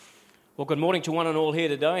Well, good morning to one and all here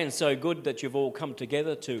today, and so good that you've all come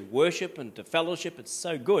together to worship and to fellowship. It's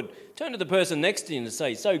so good. Turn to the person next to you and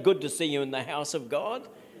say, so good to see you in the house of God.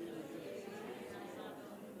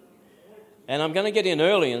 And I'm going to get in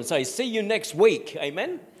early and say, see you next week.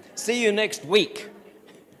 Amen? See you next week.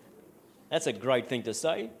 That's a great thing to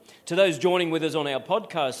say. To those joining with us on our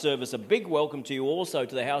podcast service, a big welcome to you also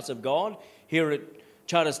to the house of God here at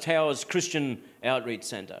Charters Towers Christian Outreach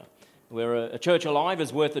Centre. Where a church alive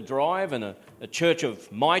is worth the drive and a church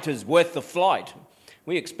of might is worth the flight.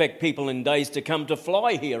 We expect people in days to come to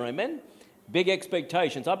fly here, amen? Big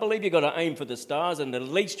expectations. I believe you've got to aim for the stars and at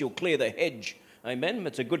least you'll clear the hedge, amen?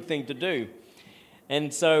 It's a good thing to do.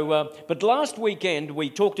 And so, but last weekend we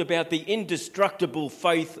talked about the indestructible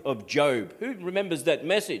faith of Job. Who remembers that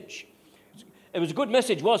message? It was a good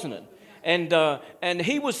message, wasn't it? And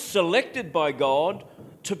he was selected by God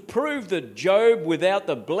to prove that Job, without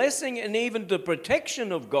the blessing and even the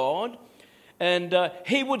protection of God, and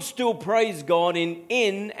he would still praise God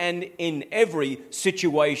in and in every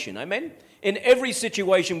situation. Amen? In every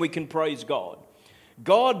situation we can praise God.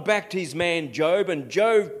 God backed his man Job, and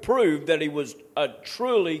Job proved that he was a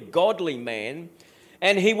truly godly man,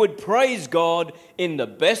 and he would praise God in the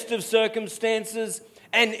best of circumstances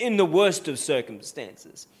and in the worst of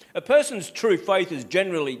circumstances. A person's true faith is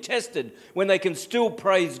generally tested when they can still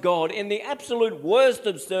praise God in the absolute worst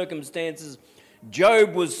of circumstances.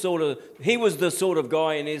 Job was the sort of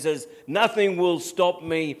guy, and he says, nothing will stop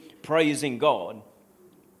me praising God.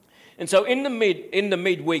 And so in the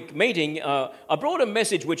midweek meeting, I brought a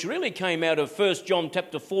message which really came out of 1 John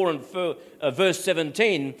chapter 4 and verse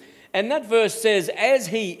 17. And that verse says, as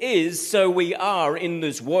he is, so we are in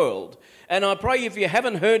this world. And I pray if you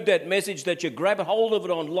haven't heard that message that you grab hold of it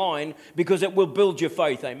online because it will build your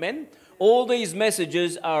faith, amen? All these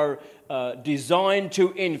messages are designed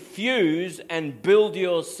to infuse and build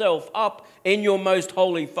yourself up in your most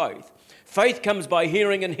holy faith. Faith comes by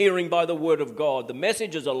hearing and hearing by the word of God. The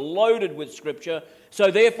messages are loaded with scripture,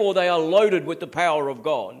 so therefore they are loaded with the power of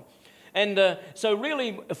God. And so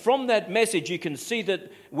really from that message you can see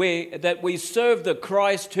that we serve the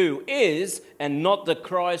Christ who is and not the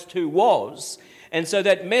Christ who was. And so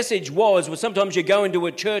that message was sometimes you go into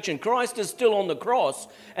a church and Christ is still on the cross.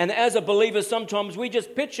 And as a believer sometimes we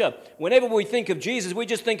just picture, whenever we think of Jesus, we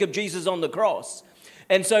just think of Jesus on the cross.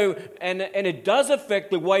 And so, and it does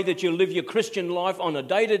affect the way that you live your Christian life on a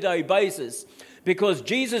day-to-day basis. Because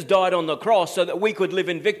Jesus died on the cross so that we could live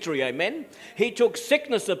in victory, amen? He took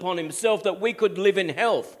sickness upon himself that we could live in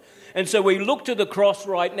health. And so we look to the cross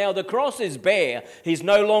right now. The cross is bare. He's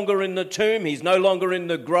no longer in the tomb. He's no longer in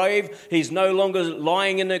the grave. He's no longer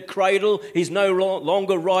lying in a cradle. He's no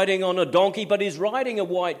longer riding on a donkey, but he's riding a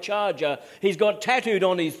white charger. He's got tattooed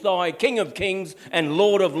on his thigh, King of Kings and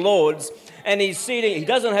Lord of Lords. And he's sitting, he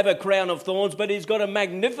doesn't have a crown of thorns, but he's got a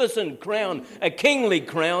magnificent crown, a kingly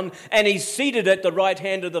crown, and he's seated at the right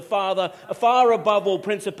hand of the Father, far above all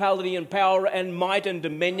principality and power and might and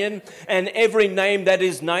dominion, and every name that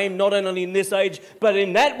is named, not only in this age, but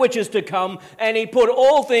in that which is to come. And he put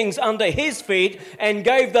all things under his feet and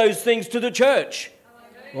gave those things to the church.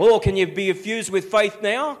 Oh, can you be infused with faith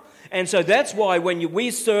now? And so that's why when we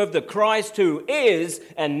serve the Christ who is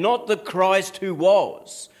and not the Christ who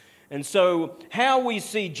was. And so how we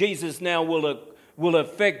see Jesus now will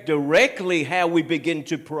affect directly how we begin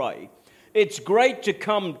to pray. It's great to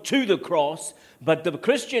come to the cross, but the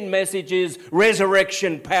Christian message is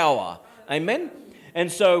resurrection power. Amen? And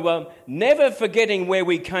so never forgetting where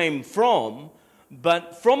we came from,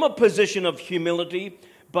 but from a position of humility,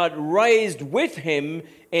 but raised with him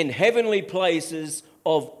in heavenly places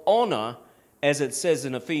of honor, as it says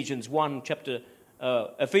in Ephesians 1, 20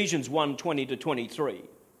 to 23.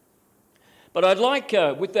 But I'd like,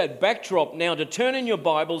 with that backdrop now, to turn in your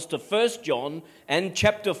Bibles to 1 John and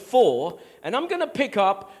chapter 4, and I'm going to pick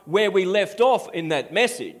up where we left off in that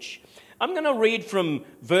message. I'm going to read from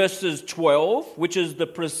verses 12, which is the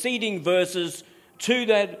preceding verses to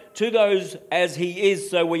those as he is,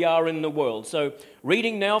 so we are in the world. So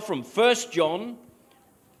reading now from 1 John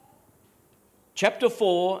chapter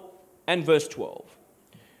 4 and verse 12.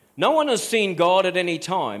 No one has seen God at any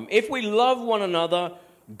time. If we love one another,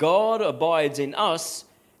 God abides in us,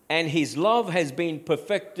 and his love has been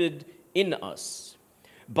perfected in us.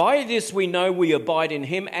 By this we know we abide in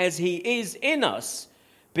him as he is in us,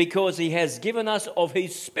 because he has given us of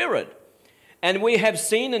his Spirit. And we have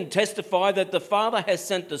seen and testify that the Father has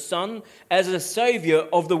sent the Son as a Saviour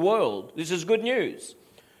of the world. This is good news.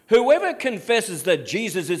 Whoever confesses that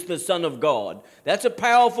Jesus is the Son of God, that's a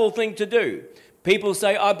powerful thing to do. People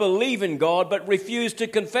say, I believe in God, but refuse to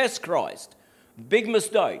confess Christ. Big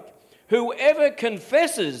mistake. Whoever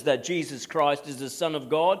confesses that Jesus Christ is the Son of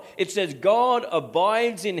God, it says God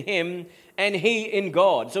abides in him and he in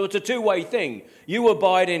God. So it's a two-way thing. You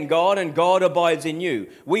abide in God and God abides in you.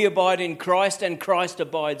 We abide in Christ and Christ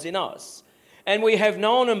abides in us. And we have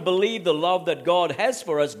known and believed the love that God has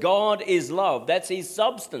for us. God is love. That's his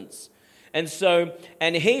substance. And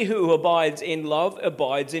he who abides in love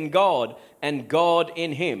abides in God and God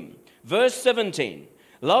in him. Verse 17.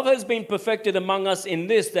 Love has been perfected among us in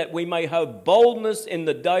this, that we may have boldness in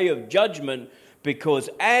the day of judgment,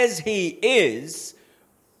 because as he is,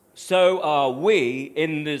 so are we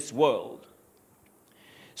in this world.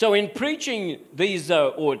 So in preaching these,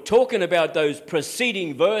 or talking about those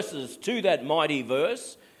preceding verses to that mighty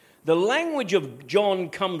verse, the language of John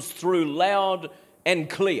comes through loud and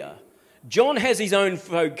clear. John has his own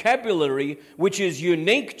vocabulary, which is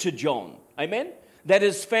unique to John. Amen? That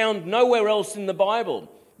is found nowhere else in the Bible.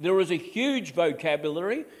 There is a huge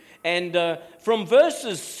vocabulary, and from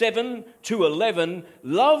verses 7 to 11,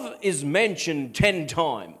 love is mentioned 10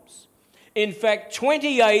 times. In fact,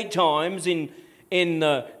 28 times in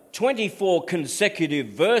 24 consecutive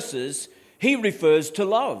verses, he refers to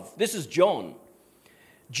love. This is John.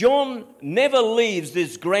 John never leaves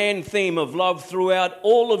this grand theme of love throughout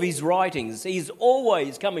all of his writings. He's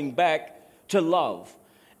always coming back to love.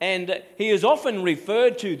 And he is often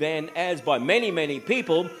referred to then as, by many, many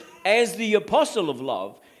people, as the apostle of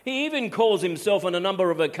love. He even calls himself on a number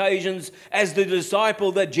of occasions as the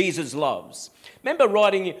disciple that Jesus loves.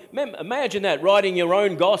 Imagine that, writing your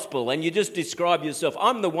own gospel, and you just describe yourself,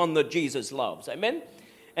 I'm the one that Jesus loves. Amen?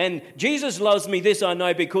 And Jesus loves me, this I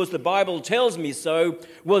know because the Bible tells me so,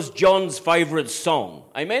 was John's favourite song.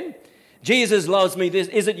 Amen? Jesus loves me, this.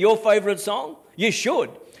 Is it your favourite song? You should.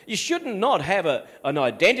 You shouldn't not have an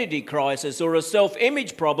identity crisis or a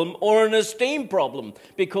self-image problem or an esteem problem.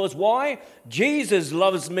 Because why? Jesus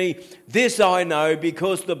loves me, this I know,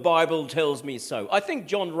 because the Bible tells me so. I think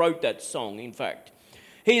John wrote that song, in fact.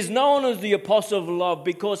 He's known as the apostle of love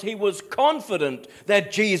because he was confident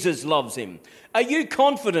that Jesus loves him. Are you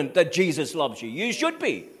confident that Jesus loves you? You should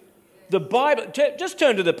be. The Bible, just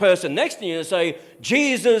turn to the person next to you and say,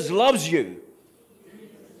 Jesus loves you.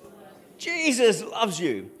 Jesus loves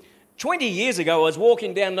you. 20 years ago, I was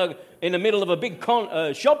walking down in the middle of a big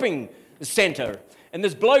shopping centre, and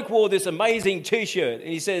this bloke wore this amazing T-shirt, and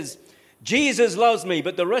he says, Jesus loves me,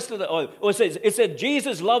 but the rest of it said,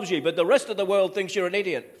 Jesus loves you, but the rest of the world thinks you're an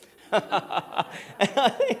idiot. I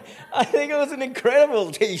think it was an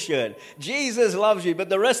incredible T-shirt. Jesus loves you, but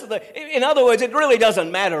the rest of in other words, it really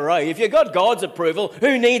doesn't matter, right? If you've got God's approval,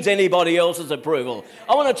 who needs anybody else's approval?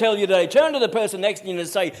 I want to tell you today, turn to the person next to you and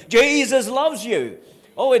say, Jesus loves you.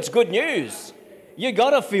 Oh, it's good news. You got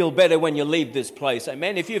to feel better when you leave this place,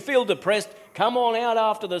 amen? If you feel depressed, come on out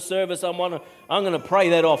after the service. I'm going to pray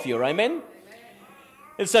that off you, amen?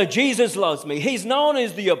 And so Jesus loves me. He's known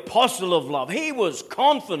as the apostle of love. He was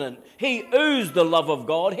confident. He oozed the love of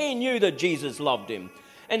God. He knew that Jesus loved him.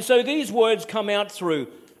 And so these words come out through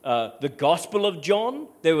the Gospel of John.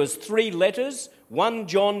 There was 3 letters, 1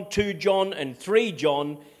 John, 2 John, and 3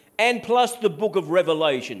 John, and plus the book of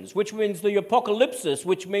Revelations, which means the apocalypsis,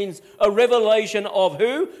 which means a revelation of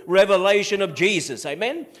who? Revelation of Jesus.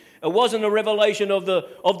 Amen? It wasn't a revelation of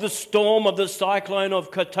the storm, of the cyclone,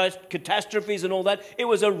 of catastrophes and all that. It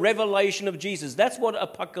was a revelation of Jesus. That's what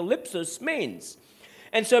apocalypsis means.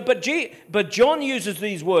 And so, but John uses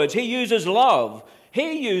these words. He uses love.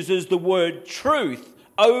 He uses the word truth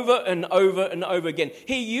over and over and over again.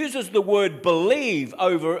 He uses the word believe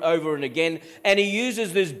over and again. And he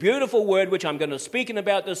uses this beautiful word, which I'm going to speak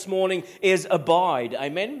about this morning, is abide.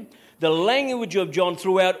 Amen? The language of John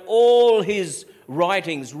throughout all his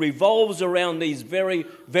writings revolves around these very,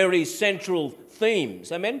 very central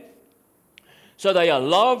themes. Amen? So they are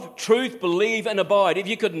love, truth, believe, and abide. If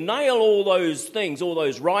you could nail all those things, all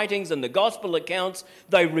those writings and the gospel accounts,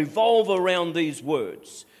 they revolve around these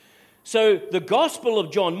words. So the Gospel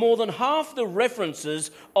of John, more than half the references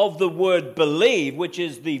of the word believe, which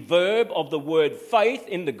is the verb of the word faith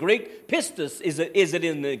in the Greek, pistis is it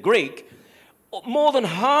in the Greek, more than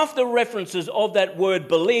half the references of that word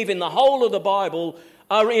believe in the whole of the Bible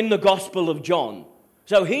are in the Gospel of John.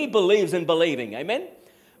 So he believes in believing, amen?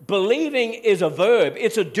 Believing is a verb,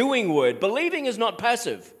 it's a doing word. Believing is not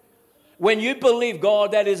passive. When you believe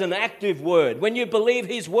God, that is an active word. When you believe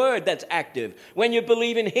his word, that's active. When you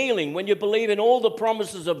believe in healing, when you believe in all the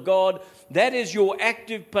promises of God, that is your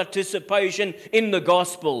active participation in the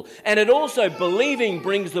gospel. And it also, believing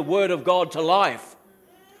brings the word of God to life.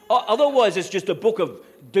 Otherwise, it's just a book of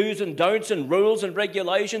do's and don'ts and rules and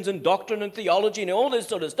regulations and doctrine and theology and all this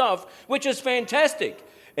sort of stuff, which is fantastic.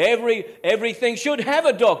 Everything should have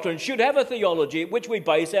a doctrine, should have a theology, which we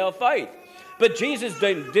base our faith. But Jesus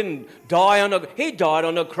didn't die he died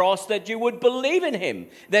on a cross that you would believe in him,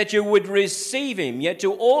 that you would receive him. Yet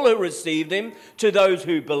to all who received him, to those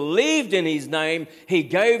who believed in his name, he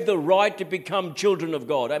gave the right to become children of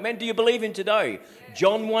God. Amen. Do you believe in today?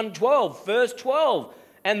 John 1:12, verse 12.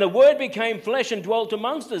 And the word became flesh and dwelt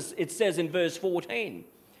amongst us, it says in verse 14.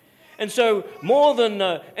 And so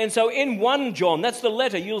in 1 John, that's the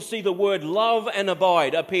letter, you'll see the word love and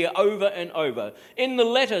abide appear over and over. In the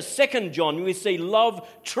letter 2 John, we see love,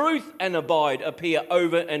 truth and abide appear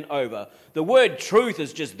over and over. The word truth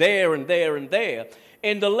is just there and there and there.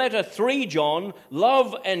 In the letter 3 John,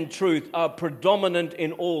 love and truth are predominant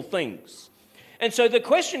in all things. And so the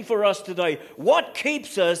question for us today, what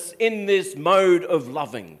keeps us in this mode of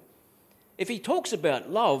loving? If he talks about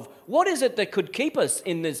love, what is it that could keep us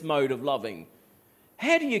in this mode of loving?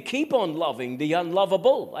 How do you keep on loving the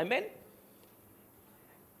unlovable? Amen?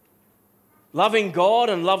 Loving God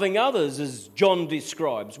and loving others, as John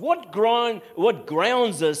describes. What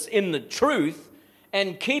grounds us in the truth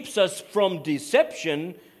and keeps us from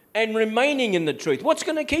deception and remaining in the truth? What's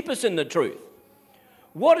going to keep us in the truth?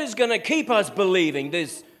 What is going to keep us believing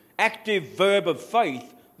this active verb of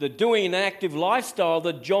faith, the doing an active lifestyle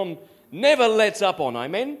that John never lets up on,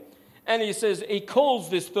 amen? And he calls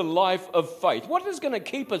this the life of faith. What is going to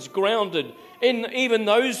keep us grounded in even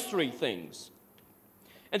those three things?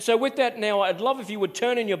 And so with that now, I'd love if you would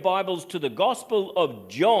turn in your Bibles to the Gospel of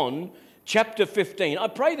John, chapter 15. I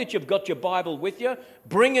pray that you've got your Bible with you.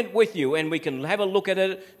 Bring it with you and we can have a look at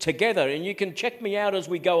it together and you can check me out as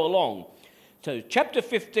we go along. So chapter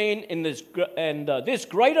 15, this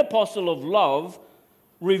great apostle of love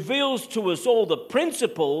reveals to us all the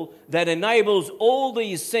principle that enables all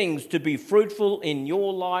these things to be fruitful in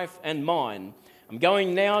your life and mine. I'm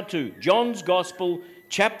going now to John's Gospel,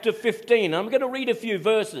 chapter 15. I'm going to read a few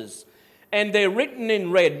verses, and they're written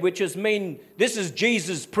in red, which mean this is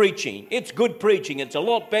Jesus preaching. It's good preaching. It's a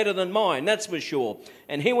lot better than mine, that's for sure.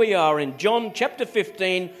 And here we are in John chapter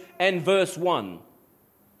 15 and verse 1.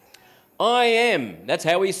 I am. That's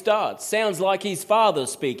how he starts. Sounds like his Father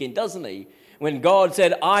speaking, doesn't he? When God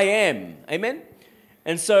said, I am. Amen?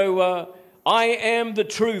 And so, I am the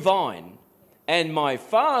true vine, and my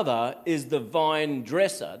Father is the vine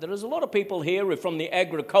dresser. There is a lot of people here who are from the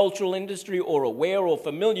agricultural industry or aware or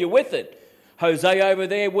familiar with it. Jose over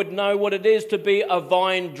there would know what it is to be a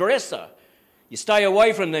vine dresser. You stay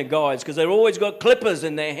away from them guys because they've always got clippers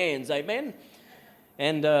in their hands. Amen?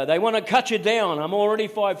 And they want to cut you down. I'm already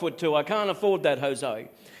 5'2". I can't afford that, Jose.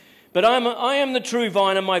 But I am the true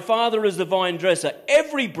vine, and my Father is the vine dresser.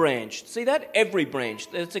 Every branch, see that? Every branch,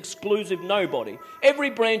 that's exclusive, nobody. Every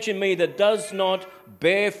branch in me that does not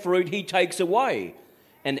bear fruit, he takes away.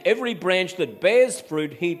 And every branch that bears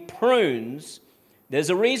fruit, he prunes. There's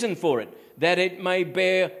a reason for it, that it may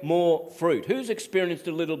bear more fruit. Who's experienced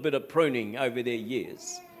a little bit of pruning over their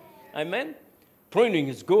years? Amen? Pruning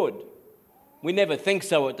is good. We never think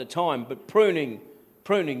so at the time, but pruning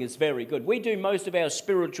is very good. We do most of our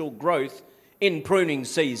spiritual growth in pruning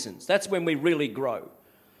seasons. That's when we really grow.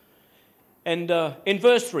 And in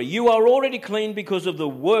verse 3, you are already clean because of the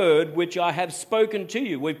word which I have spoken to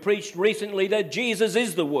you. We've preached recently that Jesus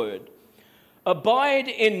is the word. Abide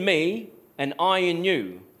in me and I in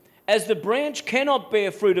you. As the branch cannot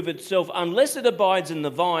bear fruit of itself unless it abides in the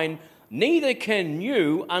vine, neither can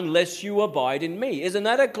you unless you abide in me. Isn't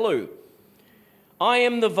that a clue? I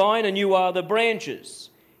am the vine and you are the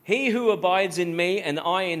branches. He who abides in me and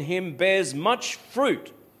I in him bears much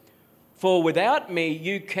fruit. For without me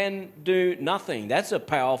you can do nothing. That's a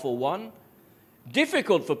powerful one.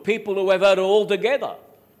 Difficult for people who have it all together.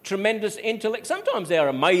 Tremendous intellect. Sometimes they are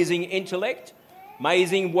amazing intellect,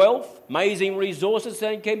 amazing wealth, amazing resources.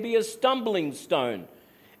 They can be a stumbling stone.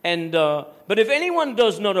 But if anyone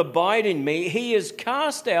does not abide in me, he is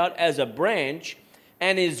cast out as a branch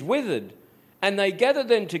and is withered. And they gather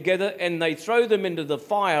them together and they throw them into the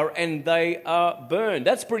fire and they are burned.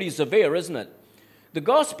 That's pretty severe, isn't it? The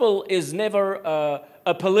gospel is never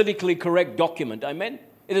a politically correct document, amen?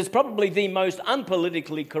 It is probably the most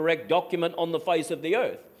unpolitically correct document on the face of the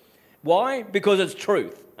earth. Why? Because it's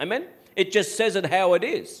truth, amen? It just says it how it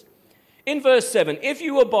is. In verse 7, if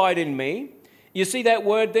you abide in me, you see that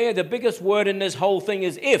word there? The biggest word in this whole thing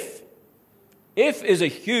is if. If is a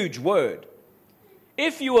huge word.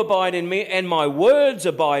 If you abide in me and my words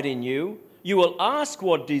abide in you, you will ask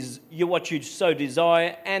what you so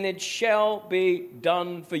desire, and it shall be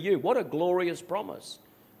done for you. What a glorious promise.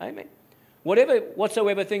 Amen.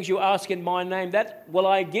 Whatsoever things you ask in my name, that will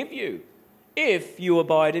I give you, if you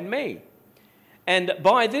abide in me. And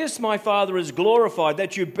by this my Father is glorified,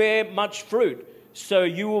 that you bear much fruit, so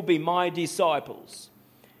you will be my disciples.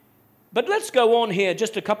 But let's go on here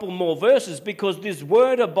just a couple more verses, because this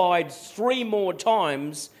word abides 3 more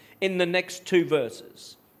times in the next 2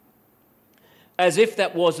 verses. As if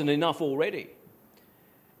that wasn't enough already.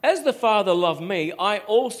 As the Father loved me, I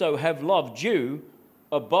also have loved you.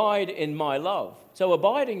 Abide in my love. So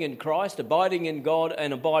abiding in Christ, abiding in God,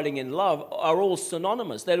 and abiding in love are all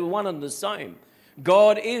synonymous. They're one and the same.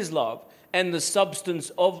 God is love and the substance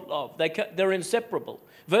of love. They're inseparable.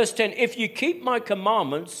 Verse 10, if you keep my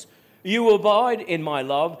commandments, you abide in my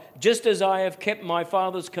love, just as I have kept my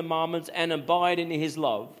Father's commandments and abide in his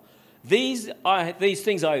love. These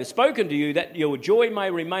things I have spoken to you, that your joy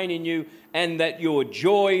may remain in you and that your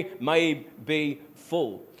joy may be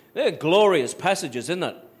full. They're glorious passages, isn't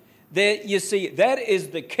it? There, you see, that is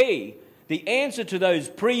the key, the answer to those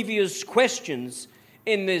previous questions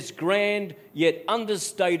in this grand yet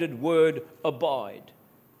understated word, abide.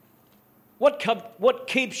 What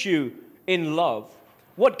keeps you in love?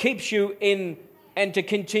 What keeps you in and to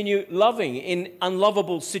continue loving in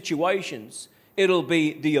unlovable situations? It'll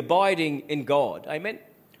be the abiding in God. Amen?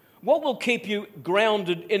 What will keep you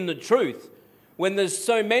grounded in the truth when there's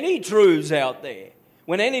so many truths out there?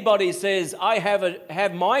 When anybody says, I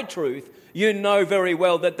have my truth, you know very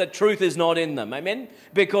well that the truth is not in them. Amen?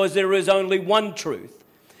 Because there is only one truth.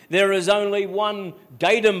 There is only one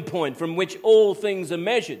datum point from which all things are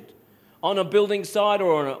measured. On a building site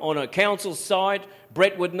or on a council site,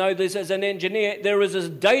 Brett would know this as an engineer, there is a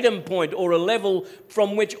datum point or a level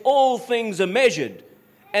from which all things are measured.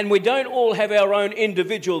 And we don't all have our own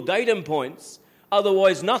individual datum points,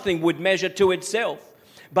 otherwise nothing would measure to itself.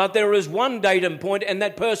 But there is one datum point, and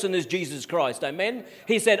that person is Jesus Christ. Amen?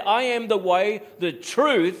 He said, I am the way, the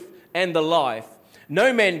truth, and the life.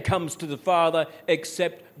 No man comes to the Father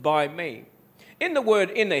except by me. In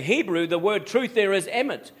the Hebrew, the word truth there is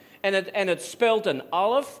emet, and it's spelt an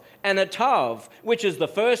aleph and a tav, which is the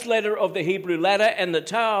first letter of the Hebrew ladder, and the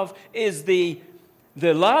tav is the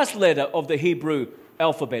last letter of the Hebrew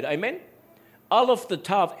alphabet. Amen? Aleph, the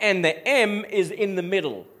tav, and the M is in the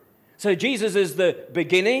middle. So Jesus is the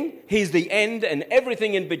beginning, he's the end, and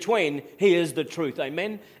everything in between, he is the truth.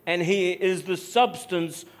 Amen? And he is the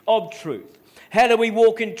substance of truth. How do we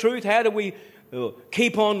walk in truth? How do we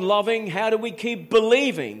keep on loving? How do we keep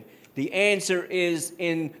believing? The answer is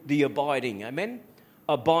in the abiding. Amen?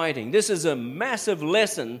 Abiding. This is a massive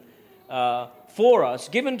lesson for us,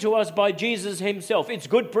 given to us by Jesus himself. It's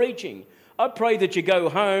good preaching. I pray that you go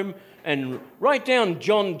home and write down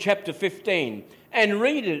John chapter 15 and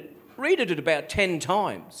read it about 10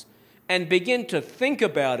 times and begin to think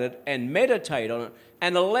about it and meditate on it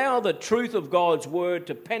and allow the truth of God's word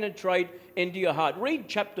to penetrate into your heart. Read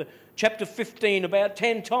chapter 15 about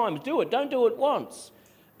 10 times. Do it. Don't do it once.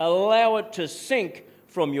 Allow it to sink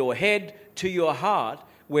from your head to your heart,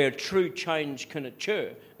 where true change can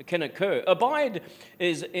occur. Abide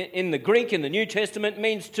is, in the Greek, in the New Testament,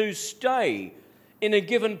 means to stay in a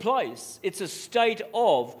given place. It's a state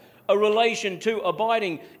of a relation to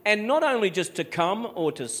abiding, and not only just to come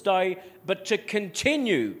or to stay, but to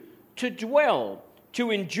continue, to dwell, to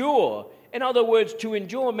endure. In other words, to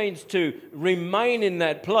endure means to remain in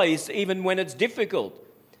that place even when it's difficult.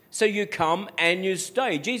 So you come and you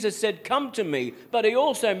stay. Jesus said, come to me, but he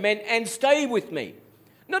also meant, and stay with me.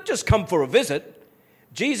 Not just come for a visit.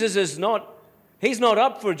 Jesus is not, he's not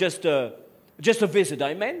up for just a visit,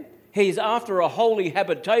 amen? He's after a holy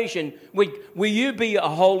habitation. Will you be a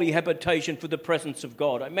holy habitation for the presence of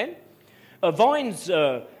God? Amen? Vine's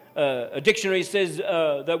a dictionary says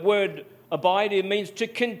the word abide, it means to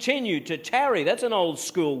continue, to tarry. That's an old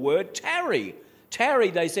school word, tarry. Tarry,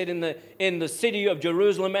 they said, in the city of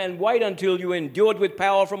Jerusalem, and wait until you endured with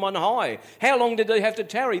power from on high. How long did they have to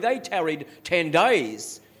tarry? They tarried 10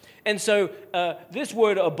 days. And so this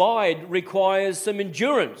word abide requires some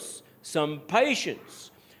endurance, some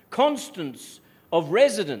patience, constance of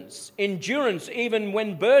residence, endurance even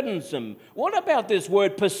when burdensome. What about this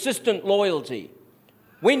word persistent loyalty?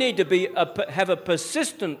 We need to have a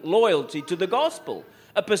persistent loyalty to the gospel,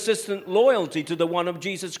 a persistent loyalty to the one of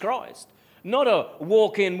Jesus Christ. Not a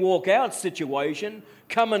walk-in, walk-out situation,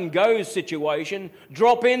 come-and-go situation,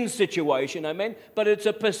 drop-in situation, amen? But it's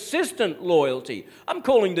a persistent loyalty. I'm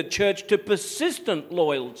calling the church to persistent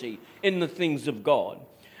loyalty in the things of God.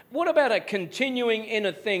 What about a continuing in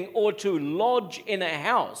a thing or to lodge in a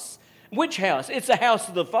house? Which house? It's the house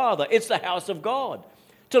of the Father. It's the house of God.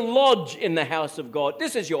 To lodge in the house of God.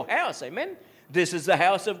 This is your house, amen? This is the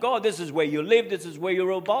house of God. This is where you live. This is where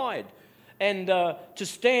you abide. And to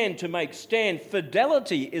stand, to make stand.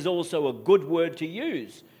 Fidelity is also a good word to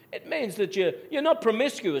use It means that you're not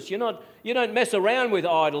promiscuous. You don't mess around with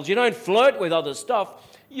idols. You don't flirt with other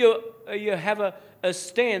stuff. You have a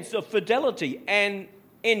stance of fidelity, and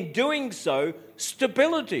in doing so,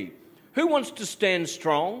 stability. Who wants to stand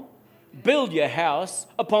strong? Build your house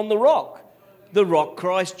upon the rock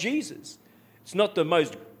Christ Jesus. It's not the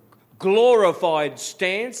most glorified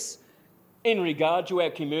stance in regard to our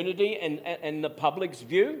community and the public's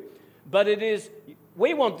view, but it is,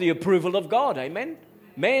 we want the approval of God, amen?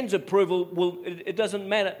 Man's approval it doesn't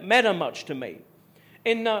matter much to me.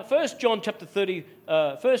 In 1 John chapter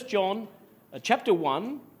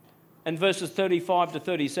 1 and verses 35 to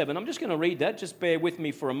 37, I'm just going to read that, just bear with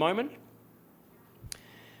me for a moment.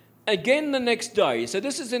 Again the next day, so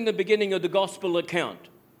this is in the beginning of the gospel account,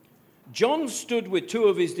 John stood with two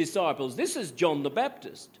of his disciples. This is John the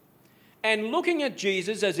Baptist. And looking at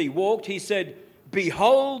Jesus as he walked, he said,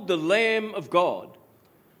 "Behold the Lamb of God."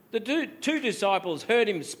 The two disciples heard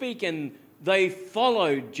him speak and they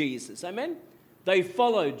followed Jesus. Amen? They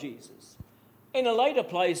followed Jesus. In a later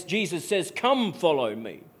place, Jesus says, "Come, follow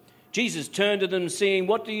me." Jesus turned to them, saying,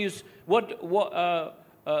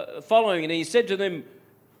 following, and he said to them,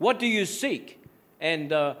 "What do you seek?"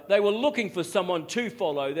 And they were looking for someone to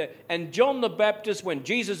follow. And John the Baptist, when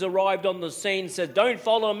Jesus arrived on the scene, said, "Don't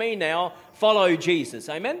follow me now, follow Jesus."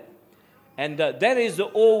 Amen? And that is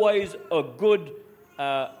always a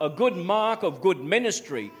good mark of good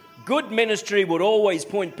ministry. Good ministry would always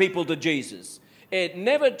point people to Jesus. It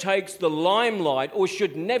never takes the limelight, or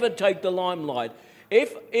should never take the limelight.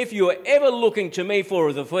 If you're ever looking to me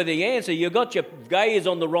for the answer, you've got your gaze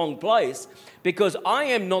on the wrong place, because I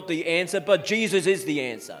am not the answer, but Jesus is the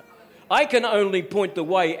answer. I can only point the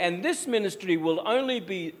way, and this ministry will only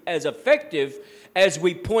be as effective as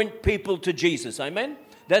we point people to Jesus. Amen?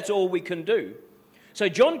 That's all we can do. So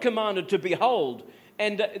John commanded to behold,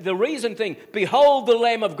 and the reason thing, "Behold the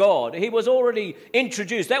Lamb of God." He was already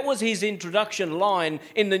introduced. That was his introduction line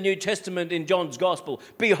in the New Testament in John's Gospel.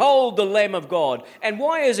 "Behold the Lamb of God." And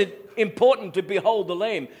why is it important to behold the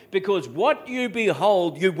Lamb? Because what you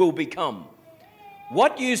behold, you will become.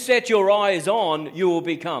 What you set your eyes on, you will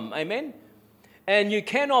become. Amen? And you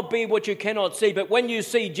cannot be what you cannot see, but when you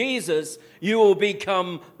see Jesus, you will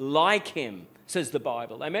become like him, says the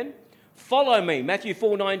Bible. Amen? "Follow me," Matthew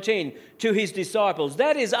 4:19, to his disciples.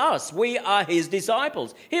 That is us. We are his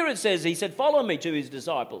disciples. Here it says, he said, "Follow me," to his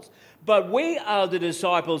disciples. But we are the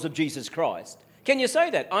disciples of Jesus Christ. Can you say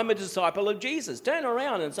that? I'm a disciple of Jesus. Turn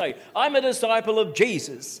around and say, "I'm a disciple of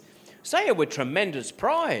Jesus." Say it with tremendous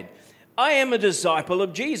pride. I am a disciple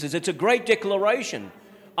of Jesus. It's a great declaration.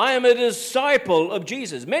 I am a disciple of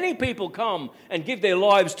Jesus. Many people come and give their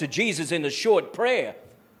lives to Jesus in a short prayer.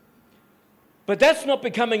 But that's not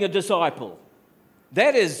becoming a disciple.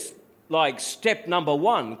 That is like step number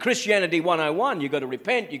one. Christianity 101. You've got to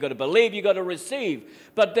repent, you've got to believe, you've got to receive.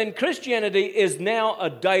 But then Christianity is now a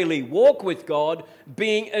daily walk with God,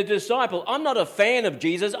 being a disciple. I'm not a fan of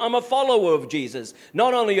Jesus, I'm a follower of Jesus.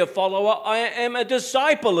 Not only a follower, I am a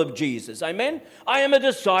disciple of Jesus. Amen? I am a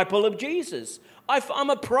disciple of Jesus. I'm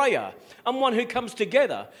a prayer. I'm one who comes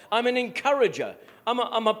together. I'm an encourager.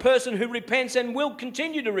 I'm a person who repents and will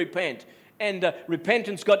continue to repent. And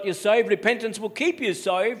repentance got you saved. Repentance will keep you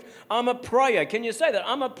saved. I'm a prayer. Can you say that?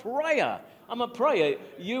 I'm a prayer. I'm a prayer.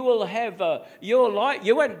 You will have your life.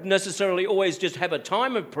 You won't necessarily always just have a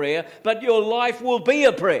time of prayer, but your life will be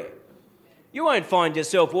a prayer. You won't find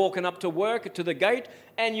yourself walking up to work, to the gate,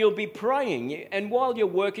 and you'll be praying. And while you're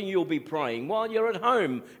working, you'll be praying. While you're at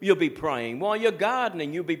home, you'll be praying. While you're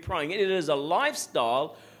gardening, you'll be praying. It is a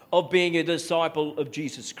lifestyle of being a disciple of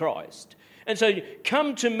Jesus Christ. And so,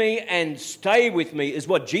 "Come to me and stay with me," is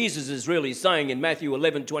what Jesus is really saying in Matthew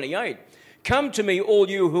 11:28. "Come to me, all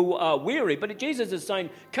you who are weary." But Jesus is saying,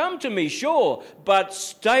 "Come to me, sure, but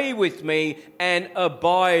stay with me and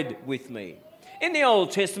abide with me." In the Old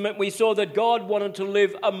Testament, we saw that God wanted to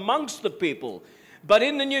live amongst the people. But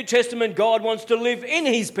in the New Testament, God wants to live in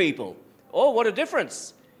his people. Oh, what a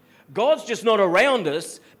difference. God's just not around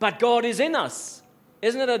us, but God is in us.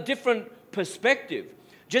 Isn't it a different perspective?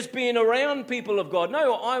 Just being around people of God.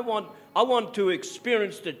 No, I want to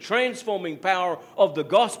experience the transforming power of the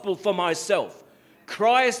gospel for myself.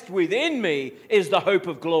 Christ within me is the hope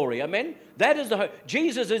of glory. Amen? That is the hope.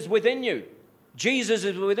 Jesus is within you. Jesus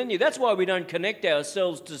is within you. That's why we don't connect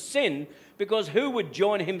ourselves to sin, because who would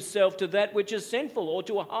join himself to that which is sinful, or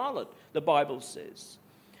to a harlot, the Bible says.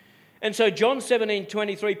 And so John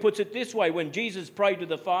 17:23 puts it this way, when Jesus prayed to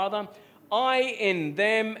the Father, "I in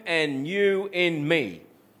them and you in me."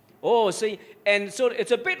 Oh, see, and so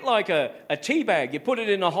it's a bit like a tea bag. You put it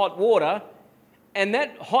in a hot water and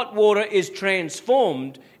that hot water is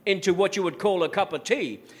transformed into what you would call a cup of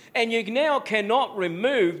tea. And you now cannot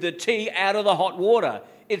remove the tea out of the hot water.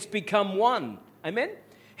 It's become one. Amen?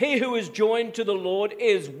 He who is joined to the Lord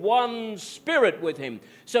is one spirit with him.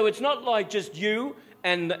 So it's not like just you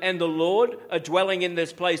and the Lord are dwelling in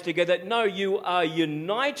this place together. No, you are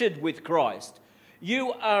united with Christ.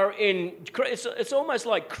 You are in, it's almost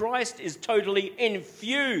like Christ is totally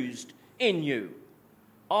infused in you.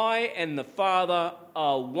 I and the Father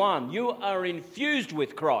are one. You are infused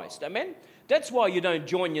with Christ. Amen? That's why you don't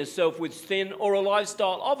join yourself with sin or a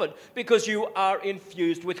lifestyle of it, because you are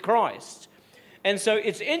infused with Christ. And so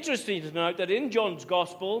it's interesting to note that in John's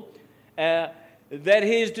Gospel, that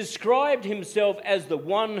he has described himself as the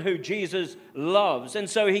one who Jesus loves. And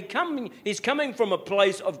so he's coming from a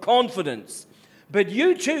place of confidence. But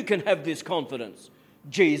you too can have this confidence.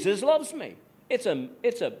 Jesus loves me. It's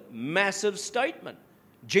a massive statement.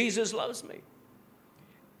 Jesus loves me.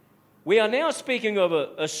 We are now speaking of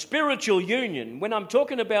a spiritual union. When I'm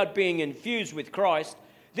talking about being infused with Christ,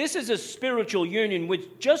 this is a spiritual union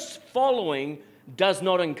which just following does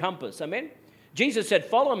not encompass. Amen? Jesus said,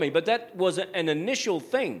 follow me, but that was an initial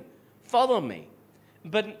thing. Follow me.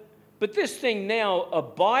 But this thing now,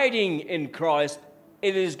 abiding in Christ,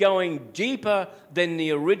 it is going deeper than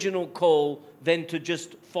the original call than to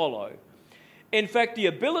just follow. In fact, the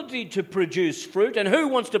ability to produce fruit, and who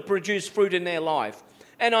wants to produce fruit in their life?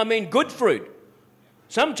 And I mean good fruit.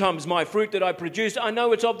 Sometimes my fruit that I produce, I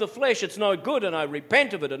know it's of the flesh, it's no good, and I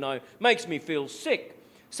repent of it, and it makes me feel sick.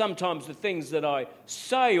 Sometimes the things that I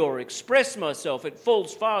say or express myself, it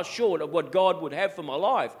falls far short of what God would have for my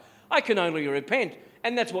life. I can only repent,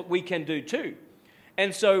 and that's what we can do too.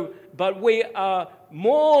 And so, but we are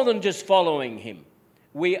more than just following him.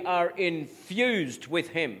 We are infused with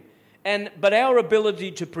him. But our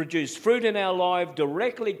ability to produce fruit in our life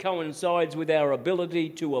directly coincides with our ability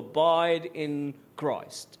to abide in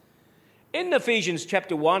Christ. In Ephesians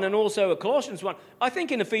chapter 1 and also Colossians 1, I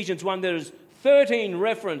think in Ephesians 1 there's 13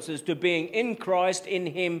 references to being in Christ, in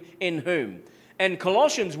him, in whom. And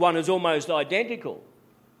Colossians 1 is almost identical.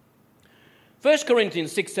 1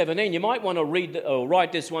 Corinthians 6:17, you might want to read or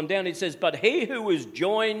write this one down. It says, but he who is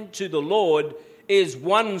joined to the Lord is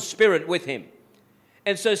one spirit with him.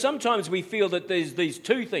 And so sometimes we feel that there's these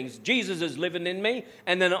two things. Jesus is living in me,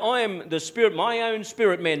 and then I am the spirit, my own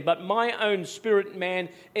spirit man. But my own spirit man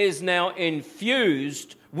is now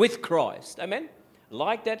infused with Christ. Amen?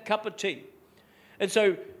 Like that cup of tea. And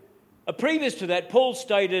so previous to that, Paul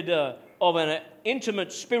stated of an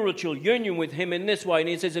intimate spiritual union with him in this way. And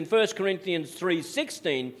he says in 1 Corinthians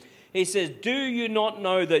 3:16, he says, do you not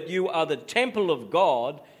know that you are the temple of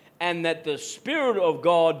God and that the Spirit of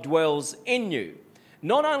God dwells in you?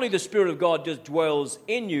 Not only the Spirit of God just dwells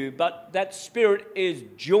in you, but that Spirit is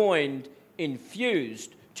joined,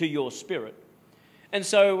 infused to your spirit. And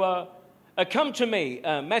so, come to me,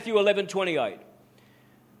 Matthew 11:28.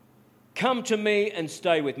 Come to me and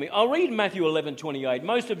stay with me. I'll read Matthew 11:28.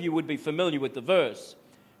 Most of you would be familiar with the verse.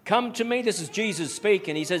 Come to me, this is Jesus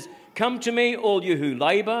speaking. He says, come to me, all you who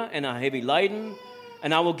labor and are heavy laden,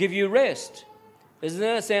 and I will give you rest. Doesn't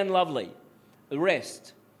that sound lovely?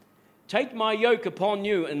 Rest. Take my yoke upon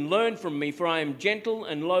you and learn from me, for I am gentle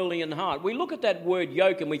and lowly in heart. We look at that word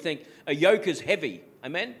yoke and we think a yoke is heavy.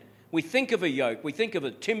 Amen? We think of a yoke. We think of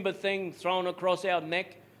a timber thing thrown across our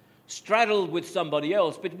neck, straddled with somebody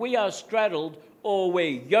else. But we are straddled or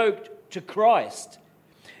we're yoked to Christ.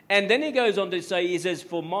 And then he goes on to say, he says,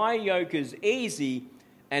 for my yoke is easy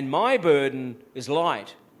and my burden is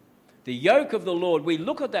light. The yoke of the Lord, we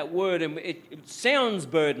look at that word and it sounds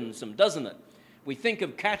burdensome, doesn't it? We think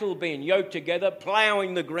of cattle being yoked together,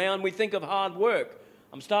 ploughing the ground. We think of hard work.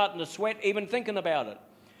 I'm starting to sweat even thinking about it.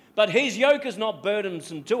 But his yoke is not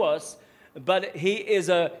burdensome to us, but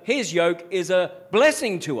his yoke is a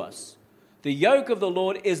blessing to us. The yoke of the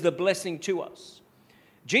Lord is the blessing to us.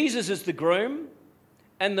 Jesus is the groom,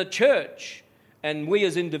 and the church, and we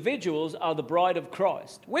as individuals are the bride of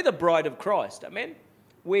Christ. We're the bride of Christ, amen?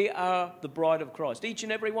 We are the bride of Christ, each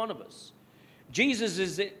and every one of us. Jesus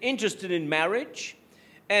is interested in marriage,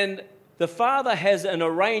 and the Father has an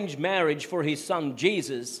arranged marriage for his son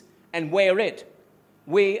Jesus, and we're it.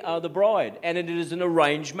 We are the bride, and it is an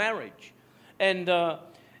arranged marriage.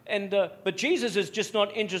 But Jesus is just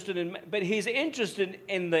not interested in, but he's interested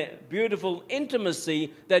in the beautiful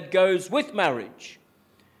intimacy that goes with marriage.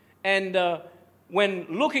 And when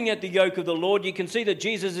looking at the yoke of the Lord, you can see that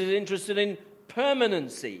Jesus is interested in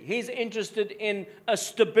permanency. He's interested in a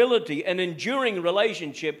stability, an enduring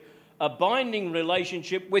relationship, a binding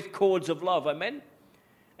relationship with cords of love. Amen?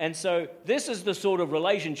 And so this is the sort of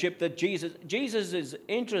relationship that Jesus is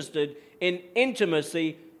interested in,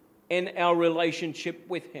 intimacy in our relationship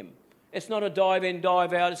with him. It's not a dive in,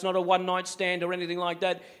 dive out. It's not a one-night stand or anything like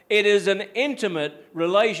that. It is an intimate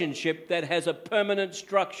relationship that has a permanent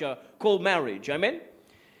structure called marriage. Amen?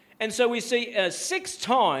 And so we see 6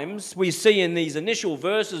 times, we see in these initial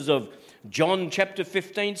verses of John chapter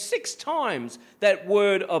 15, 6 times that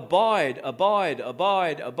word abide, abide,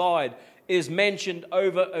 abide, abide is mentioned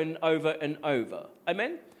over and over and over.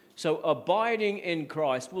 Amen? So abiding in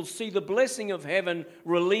Christ will see the blessing of heaven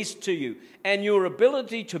released to you, and your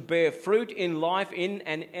ability to bear fruit in life in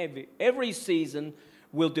and every season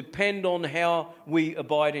will depend on how we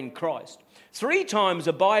abide in Christ. 3 times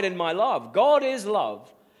abide in my love. God is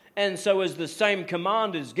love. And so as the same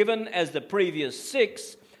command is given as the previous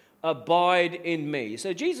 6, abide in me.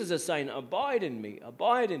 So Jesus is saying, abide in me,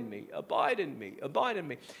 abide in me, abide in me, abide in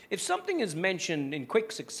me. If something is mentioned in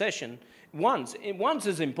quick succession, once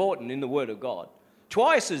is important in the Word of God.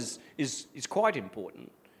 Twice is quite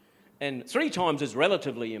important. And 3 times is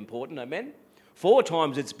relatively important, amen? 4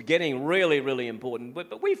 times it's getting really, really important.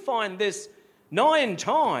 But we find this 9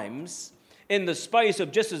 times in the space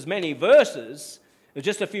of just as many verses,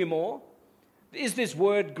 just a few more, is this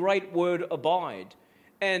word, great word, abide.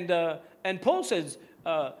 And Paul says,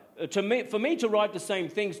 for me to write the same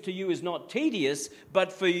things to you is not tedious,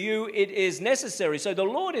 but for you it is necessary. So the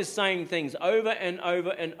Lord is saying things over and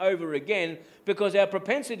over and over again because our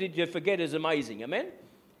propensity to forget is amazing. Amen?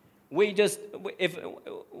 We're just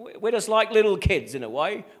like little kids in a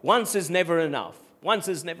way. Once is never enough. Once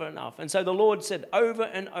is never enough. And so the Lord said over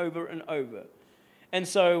and over and over. And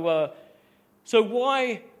so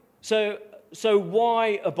why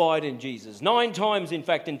abide in Jesus? 9 times, in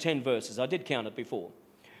fact, in 10 verses. I did count it before.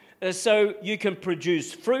 So you can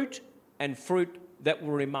produce fruit, and fruit that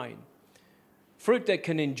will remain. Fruit that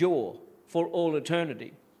can endure for all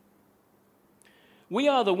eternity. We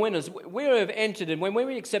are the winners. We have entered, and when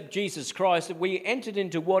we accept Jesus Christ, we entered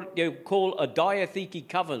into what you call a diatheke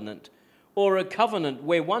covenant, or a covenant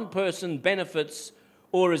where one person benefits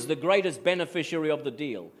or is the greatest beneficiary of the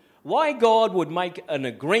deal. Why God would make an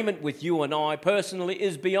agreement with you and I personally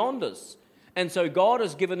is beyond us. And so God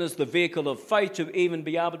has given us the vehicle of faith to even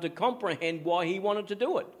be able to comprehend why he wanted to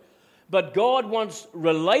do it. But God wants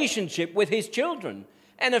relationship with his children.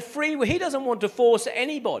 And he doesn't want to force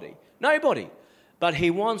anybody, nobody. But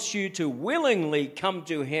he wants you to willingly come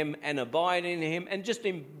to him and abide in him and just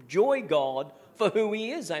enjoy God for who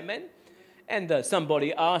he is. Amen? And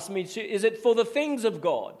somebody asked me, is it for the things of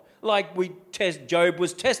God? Like Job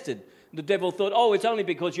was tested. The devil thought, it's only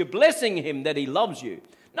because you're blessing him that he loves you.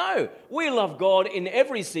 No, we love God in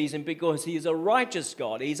every season because he is a righteous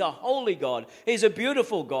God. He's a holy God. He's a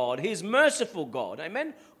beautiful God. He's merciful God.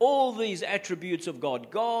 Amen? All these attributes of God.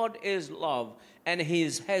 God is love, and he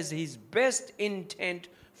has his best intent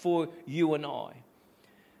for you and I.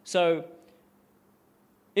 So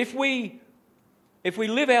if we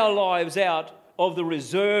live our lives out of the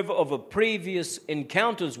reserve of a previous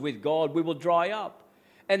encounters with God, we will dry up.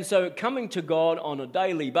 And so coming to God on a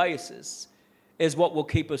daily basis is what will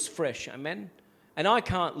keep us fresh. Amen? And I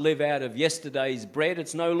can't live out of yesterday's bread.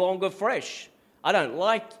 It's no longer fresh. I don't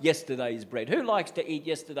like yesterday's bread. Who likes to eat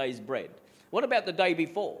yesterday's bread? What about the day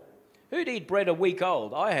before? Who'd eat bread a week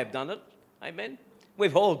old? I have done it. Amen?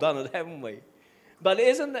 We've all done it, haven't we? But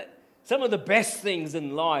isn't it some of the best things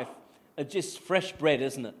in life are just fresh bread,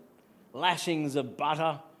 isn't it? Lashings of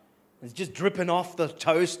butter. It's just dripping off the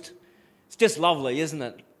toast. It's just lovely, isn't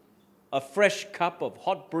it? A fresh cup of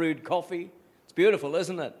hot brewed coffee. It's beautiful,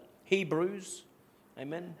 isn't it? Hebrews.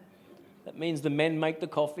 Amen. That means the men make the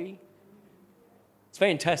coffee. It's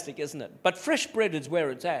fantastic, isn't it? But fresh bread is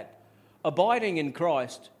where it's at. Abiding in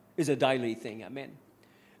Christ is a daily thing. Amen.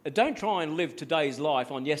 Don't try and live today's life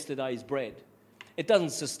on yesterday's bread. It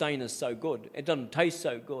doesn't sustain us so good. It doesn't taste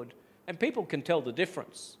so good. And people can tell the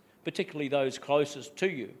difference, particularly those closest to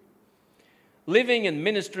you. Living and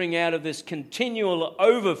ministering out of this continual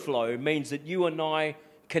overflow means that you and I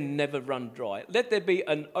can never run dry. Let there be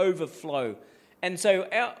an overflow. And so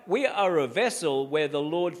we are a vessel where the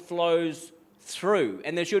Lord flows through.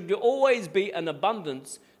 And there should always be an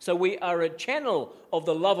abundance. So we are a channel of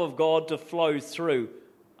the love of God to flow through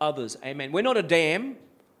others. Amen. We're not a dam.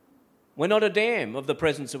 We're not a dam of the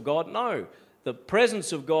presence of God. No. The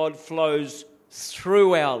presence of God flows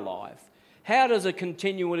through our life. How does it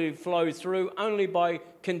continually flow through? Only by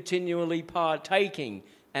continually partaking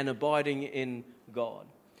and abiding in God.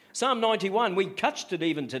 Psalm 91, we touched it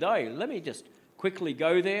even today. Let me just quickly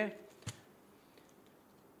go there.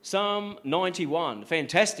 Psalm 91,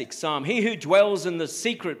 fantastic psalm. He who dwells in the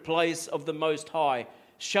secret place of the Most High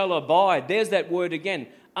shall abide. There's that word again.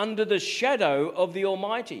 Under the shadow of the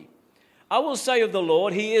Almighty. I will say of the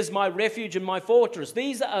Lord, He is my refuge and my fortress.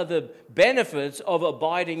 These are the benefits of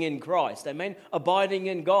abiding in Christ. Amen. Abiding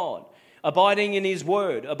in God. Abiding in His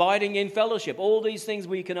word. Abiding in fellowship. All these things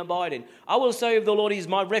we can abide in. I will say of the Lord, He is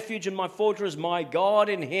my refuge and my fortress. My God,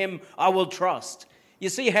 in Him I will trust. You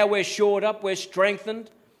see how we're shored up, we're strengthened?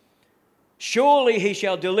 Surely He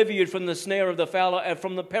shall deliver you from the snare of the fowler and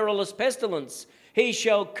from the perilous pestilence. He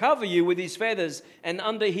shall cover you with His feathers, and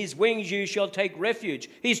under His wings you shall take refuge.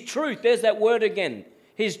 His truth, there's that word again.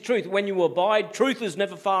 His truth, when you abide, truth is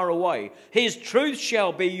never far away. His truth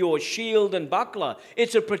shall be your shield and buckler.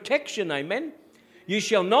 It's a protection, amen? You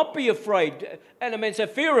shall not be afraid. And I mean, so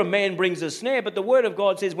fear of man brings a snare, but the word of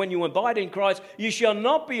God says when you abide in Christ, you shall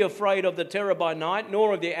not be afraid of the terror by night,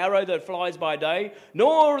 nor of the arrow that flies by day,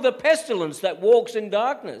 nor of the pestilence that walks in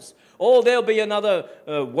darkness. Or there'll be another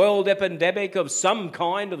world epidemic of some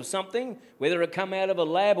kind of something, whether it come out of a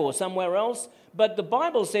lab or somewhere else. But the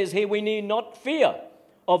Bible says here we need not fear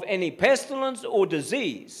of any pestilence or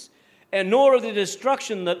disease, and nor of the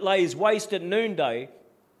destruction that lays waste at noonday.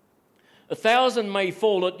 1,000 may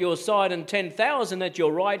fall at your side and 10,000 at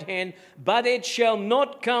your right hand, but it shall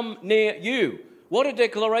not come near you. What a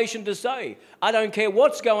declaration to say. I don't care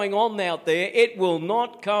what's going on out there, it will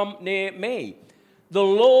not come near me. The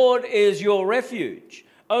Lord is your refuge.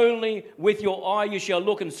 Only with your eye you shall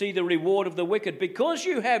look and see the reward of the wicked, because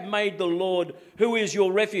you have made the Lord, who is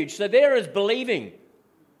your refuge. So there is believing.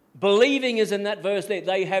 Believing is in that verse there.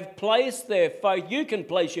 They have placed their faith. You can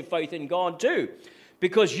place your faith in God too,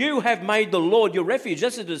 because you have made the Lord your refuge.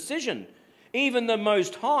 That's a decision. Even the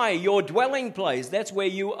Most High, your dwelling place. That's where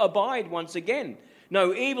you abide once again.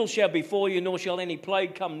 No evil shall befall you, nor shall any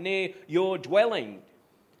plague come near your dwelling.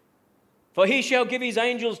 For He shall give His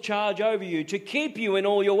angels charge over you to keep you in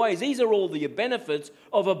all your ways. These are all the benefits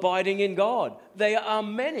of abiding in God. They are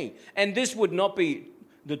many. And this would not be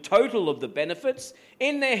the total of the benefits.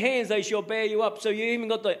 In their hands they shall bear you up. So you even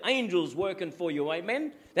got the angels working for you.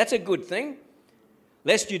 Amen? That's a good thing.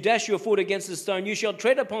 Lest you dash your foot against the stone, you shall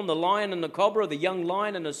tread upon the lion and the cobra, the young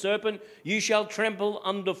lion and the serpent, you shall trample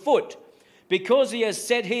underfoot. Because He has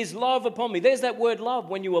set His love upon me. There's that word love.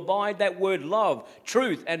 When you abide, that word love,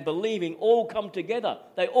 truth and believing all come together.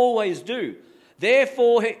 They always do.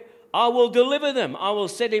 Therefore, I will deliver them. I will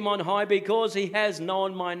set him on high because he has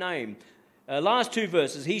known my name. Last two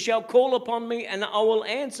verses. He shall call upon me and I will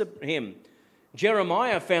answer him.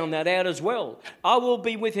 Jeremiah found that out as well. I will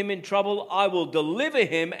be with him in trouble. I will deliver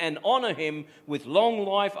him and honor him with long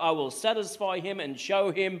life. I will satisfy him and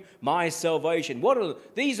show him my salvation.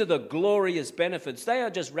 These are the glorious benefits. They are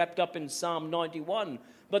just wrapped up in Psalm 91.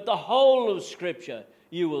 But the whole of Scripture,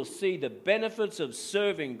 you will see the benefits of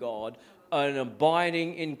serving God and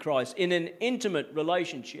abiding in Christ in an intimate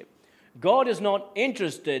relationship. God is not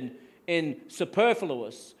interested in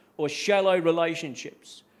superfluous or shallow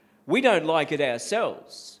relationships. We don't like it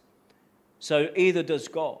ourselves, so either does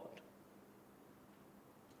God.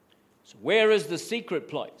 So where is the secret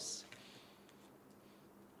place?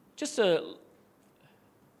 Just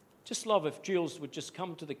love if Jules would just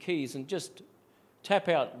come to the keys and just tap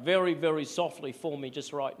out very, very softly for me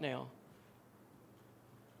just right now.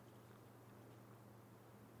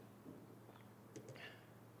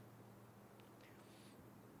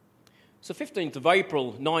 It's the 15th of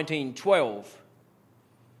April, 1912.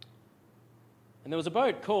 And there was a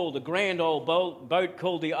boat called, a grand old boat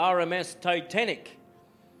called the RMS Titanic.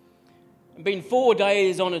 It'd been 4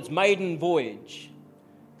 days on its maiden voyage.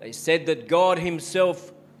 They said that God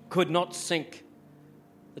himself could not sink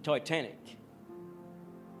the Titanic.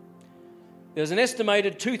 There was an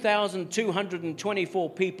estimated 2,224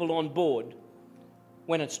 people on board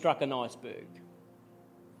when it struck an iceberg.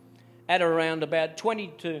 At around about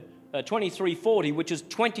 23:40, which is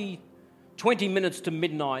 20 minutes to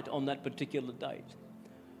midnight on that particular date.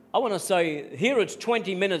 I want to say here it's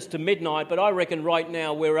 20 minutes to midnight, but I reckon right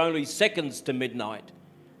now we're only seconds to midnight.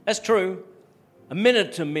 That's true. A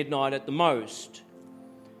minute to midnight at the most.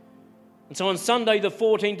 And so on Sunday, the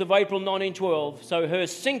 14th of April, 1912, so her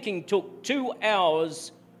sinking took 2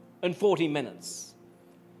 hours and 40 minutes.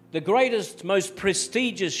 The greatest, most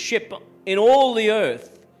prestigious ship in all the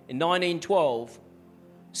earth in 1912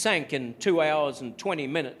 sank in 2 hours and 20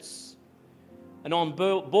 minutes. And on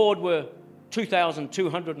board were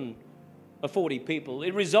 2,240 people.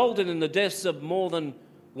 It resulted in the deaths of more than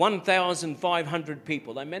 1,500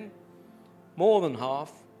 people. Amen? More than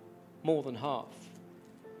half.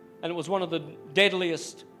 And it was one of the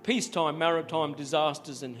deadliest peacetime maritime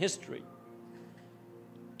disasters in history.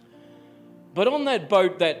 But on that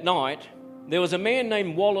boat that night, there was a man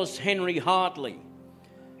named Wallace Henry Hartley.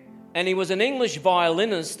 And he was an English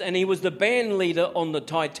violinist, and he was the band leader on the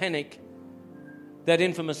Titanic that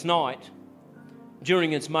infamous night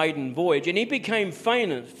during its maiden voyage. And he became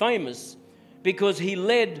famous because he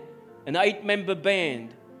led an 8-member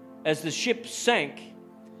band as the ship sank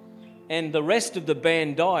and the rest of the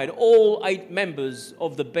band died. All 8 members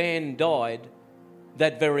of the band died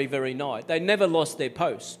that very, very night. They never lost their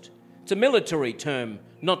post. It's a military term,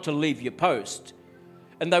 not to leave your post.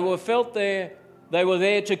 And they were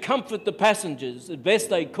there to comfort the passengers as best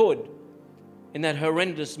they could in that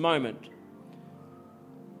horrendous moment.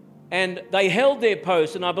 And they held their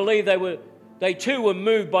post, and I believe they too were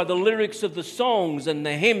moved by the lyrics of the songs and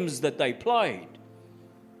the hymns that they played.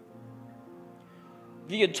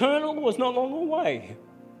 The eternal was not long away.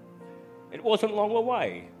 It wasn't long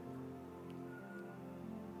away.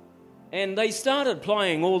 And they started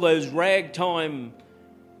playing all those ragtime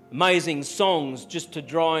amazing songs just to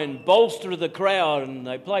try and bolster the crowd, and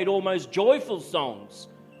they played almost joyful songs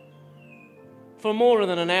for more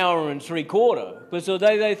than an hour and 3/4, because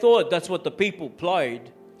they thought that's what the people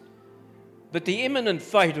played. But the imminent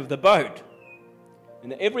fate of the boat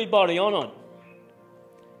and everybody on it,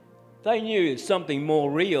 they knew something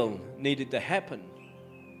more real needed to happen.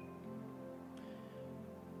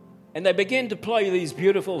 And they began to play these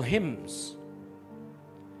beautiful hymns.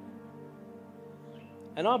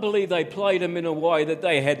 And I believe they played them in a way that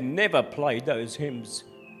they had never played those hymns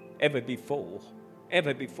ever before.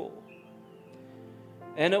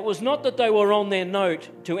 And it was not that they were on their note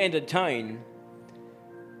to entertain,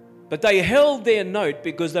 but they held their note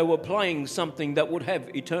because they were playing something that would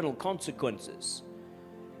have eternal consequences.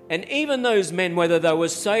 And even those men, whether they were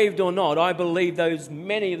saved or not, I believe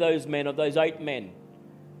many of those men, of those 8 men,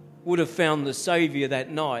 would have found the Saviour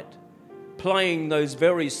that night playing those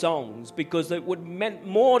very songs, because it would have meant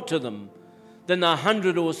more to them than the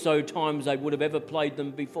 100 or so times they would have ever played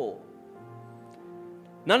them before.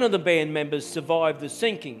 None of the band members survived the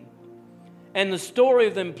sinking, and the story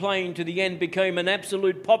of them playing to the end became an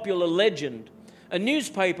absolute popular legend. A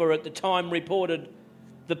newspaper at the time reported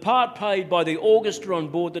the part played by the orchestra on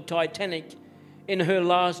board the Titanic in her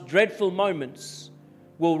last dreadful moments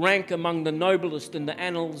will rank among the noblest in the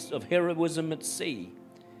annals of heroism at sea.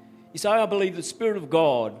 You see, I believe the Spirit of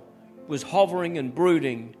God was hovering and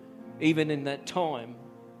brooding even in that time.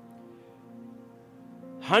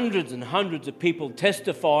 Hundreds and hundreds of people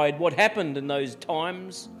testified what happened in those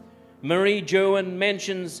times. Marie Joan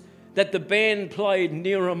mentions that the band played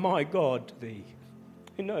 "Nearer My God to Thee."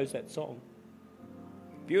 Who knows that song?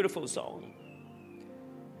 Beautiful song.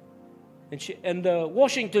 And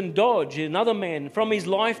Washington Dodge, another man, from his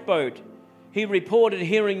lifeboat, he reported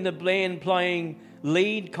hearing the band playing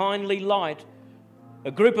 "Lead, Kindly Light."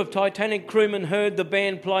 A group of Titanic crewmen heard the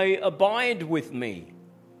band play "Abide With Me."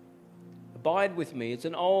 Abide With Me. It's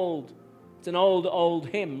an old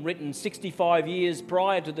hymn written 65 years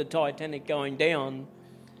prior to the Titanic going down.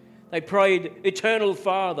 They prayed "Eternal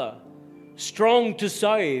Father," "Strong to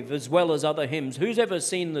Save," as well as other hymns. Who's ever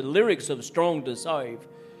seen the lyrics of "Strong to Save"?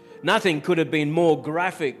 Nothing could have been more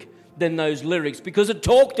graphic than those lyrics, because it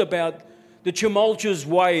talked about the tumultuous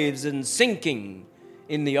waves and sinking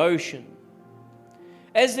in the ocean.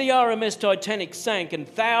 As the RMS Titanic sank and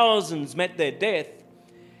thousands met their death,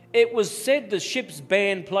 it was said the ship's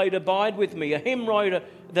band played "Abide With Me," a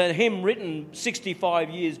hymn written 65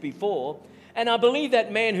 years before. And I believe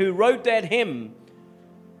that man who wrote that hymn,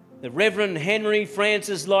 the Reverend Henry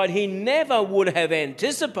Francis Light, he never would have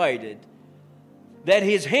anticipated that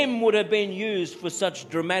his hymn would have been used for such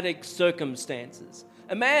dramatic circumstances.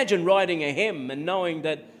 Imagine writing a hymn and knowing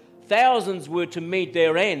that thousands were to meet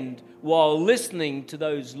their end while listening to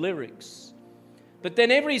those lyrics. But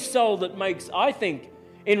then every soul that makes, I think,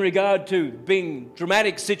 in regard to being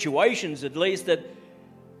dramatic situations at least, that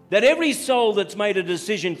every soul that's made a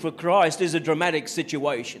decision for Christ is a dramatic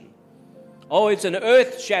situation. Oh, it's an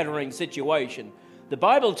earth-shattering situation. The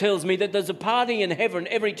Bible tells me that there's a party in heaven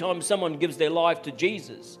every time someone gives their life to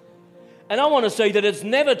Jesus. And I want to say that it's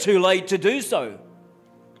never too late to do so.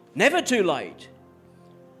 Never too late.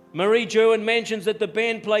 Marie Joan mentions that the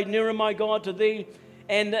band played "Nearer My God to Thee,"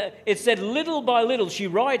 and it said little by little, she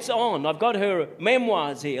writes on, I've got her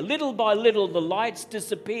memoirs here, little by little the lights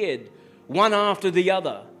disappeared, one after the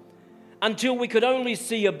other, until we could only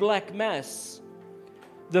see a black mass.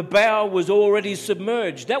 The bow was already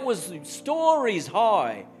submerged. That was stories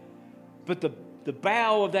high. But the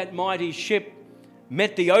bow of that mighty ship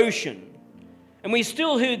met the ocean. And we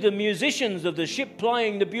still heard the musicians of the ship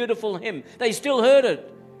playing the beautiful hymn. They still heard it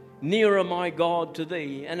nearer, my God, to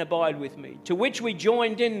thee, and abide with me. To which we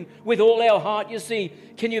joined in with all our heart. You see,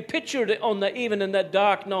 can you picture it even in that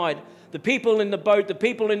dark night? The people in the boat, the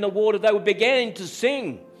people in the water, they were beginning to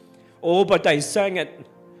sing. Oh, but they sang it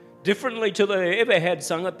differently to they ever had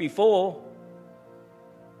sung it before.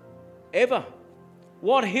 Ever.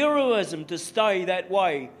 What heroism to stay that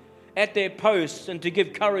way at their posts and to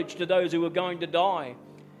give courage to those who were going to die.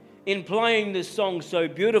 In playing this song so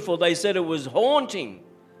beautiful, they said it was haunting.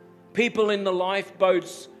 People in the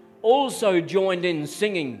lifeboats also joined in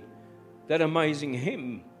singing that amazing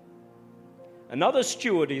hymn. Another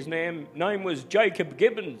steward, his name was Jacob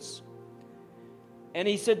Gibbons, and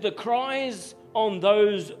he said the cries on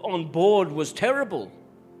those on board was terrible.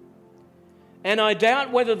 And I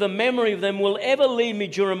doubt whether the memory of them will ever leave me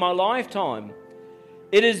during my lifetime.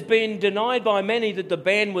 It has been denied by many that the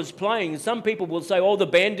band was playing. Some people will say, oh, the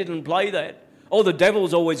band didn't play that. Oh, the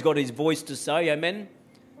devil's always got his voice to say, amen?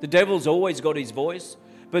 The devil's always got his voice.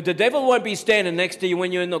 But the devil won't be standing next to you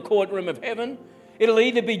when you're in the courtroom of heaven. It'll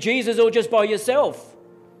either be Jesus or just by yourself.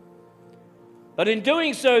 But in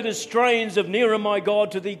doing so, the strains of Nearer My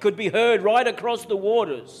God to Thee could be heard right across the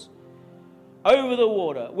waters, over the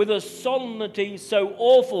water, with a solemnity so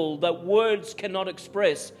awful that words cannot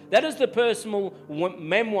express. That is the personal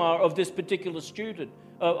memoir of this particular student,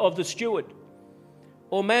 of the steward.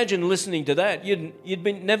 Or imagine listening to that.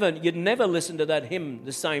 You'd never listen to that hymn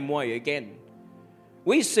the same way again.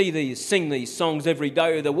 We sing these songs every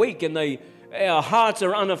day of the week, and our hearts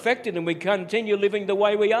are unaffected, and we continue living the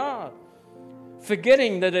way we are,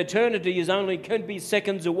 forgetting that eternity can be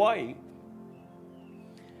seconds away.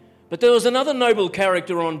 But there was another noble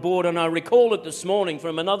character on board, and I recall it this morning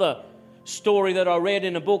from another story that I read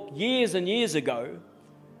in a book years and years ago.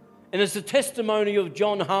 And it's the testimony of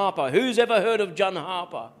John Harper. Who's ever heard of John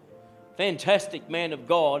Harper? Fantastic man of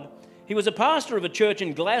God. He was a pastor of a church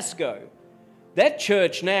in Glasgow. That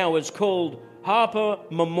church now is called Harper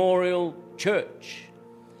Memorial Church.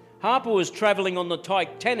 Harper was traveling on the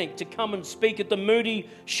Titanic to come and speak at the Moody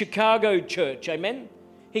Chicago church. Amen?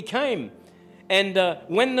 He came. And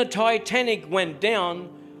when the Titanic went down,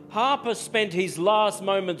 Harper spent his last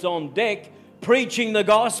moments on deck preaching the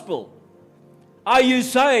gospel. Are you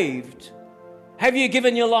saved? Have you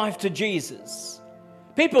given your life to Jesus?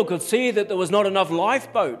 People could see that there was not enough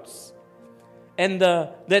lifeboats and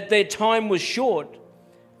that their time was short.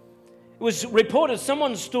 It was reported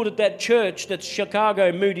someone stood at that church, that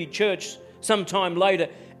Chicago Moody Church, sometime later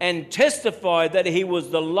and testified that he was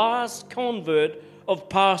the last convert of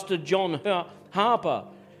Pastor John Harper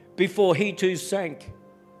before he too sank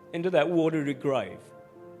into that watery grave.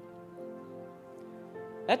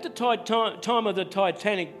 At the time of the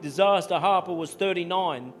Titanic disaster, Harper was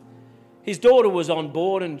 39. His daughter was on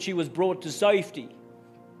board and she was brought to safety.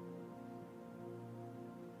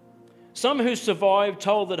 Some who survived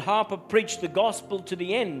told that Harper preached the gospel to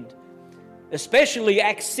the end, especially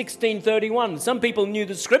Acts 16:31. Some people knew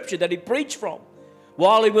the scripture that he preached from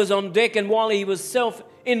while he was on deck and while he was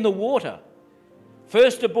in the water.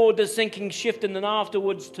 First aboard the sinking ship and then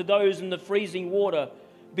afterwards to those in the freezing water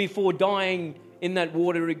before dying in that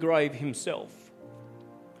watery grave himself.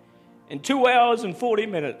 In 2 hours and 40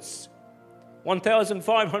 minutes,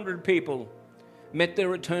 1,500 people met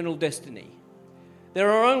their eternal destiny. There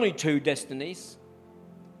are only two destinies.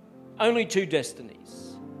 Only two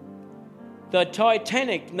destinies. The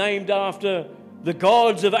Titanic, named after the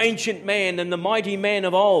gods of ancient man and the mighty man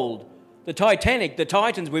of old. The Titanic, the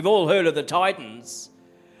Titans, we've all heard of the Titans.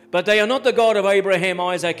 But they are not the God of Abraham,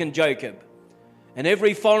 Isaac and Jacob. And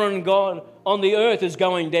every foreign god on the earth is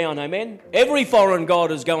going down, amen? Every foreign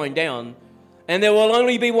god is going down. And there will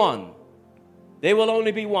only be one. There will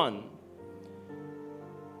only be one.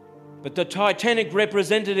 But the Titanic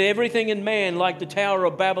represented everything in man, like the Tower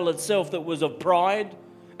of Babel itself, that was of pride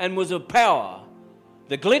and was of power.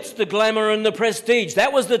 The glitz, the glamour and the prestige.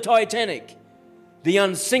 That was the Titanic. The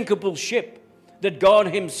unsinkable ship that God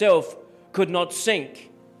himself could not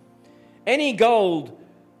sink. Any gold,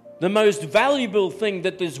 the most valuable thing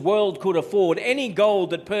that this world could afford, any gold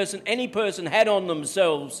that any person had on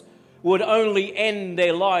themselves would only end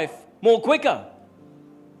their life more quicker.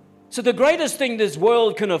 So the greatest thing this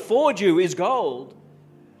world can afford you is gold.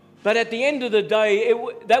 But at the end of the day,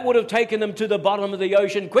 that would have taken them to the bottom of the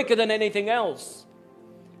ocean quicker than anything else.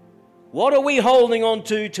 What are we holding on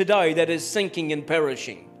to today that is sinking and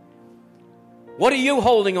perishing? What are you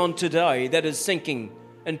holding on today that is sinking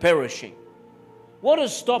and perishing? What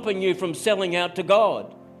is stopping you from selling out to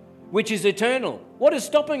God, which is eternal? What is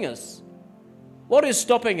stopping us? What is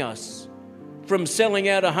stopping us from selling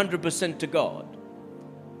out 100% to God?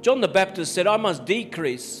 John the Baptist said, I must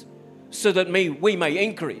decrease so that we may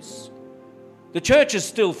increase. The church is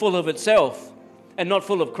still full of itself and not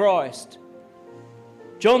full of Christ.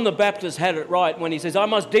 John the Baptist had it right when he says, I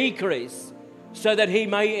must decrease so that he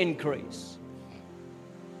may increase.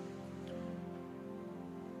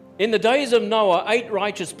 In the days of Noah, 8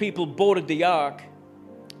 righteous people boarded the ark,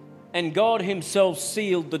 and God himself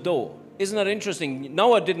sealed the door. Isn't that interesting?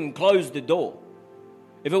 Noah didn't close the door.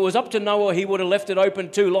 If it was up to Noah, he would have left it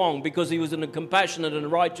open too long because he was a compassionate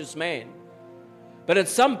and righteous man. But at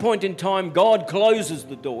some point in time, God closes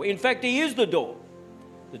the door. In fact, he is the door.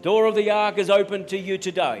 The door of the ark is open to you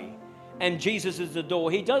today, and Jesus is the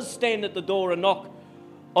door. He does stand at the door and knock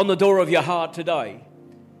on the door of your heart today.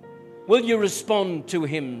 Will you respond to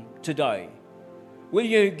him today? Will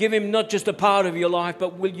you give him not just a part of your life,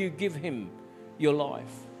 but will you give him your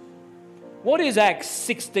life? What is Acts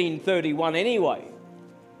 16:31 anyway?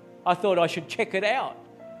 I thought I should check it out.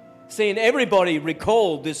 Seeing everybody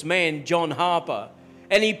recalled this man, John Harper,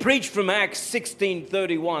 and he preached from Acts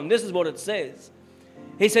 16:31. This is what it says.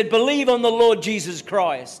 He said, believe on the Lord Jesus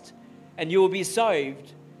Christ, and you will be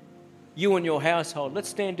saved, you and your household. Let's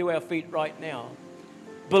stand to our feet right now.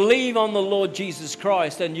 Believe on the Lord Jesus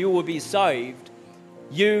Christ, and you will be saved,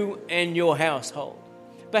 you and your household.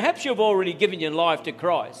 Perhaps you've already given your life to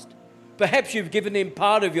Christ. Perhaps you've given him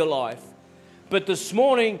part of your life. But this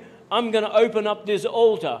morning, I'm going to open up this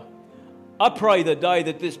altar. I pray the day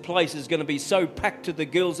that this place is going to be so packed to the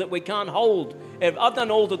gills that we can't hold. I've done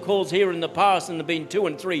altar calls here in the past and they've been 2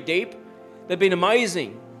 and 3 deep. They've been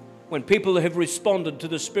amazing when people have responded to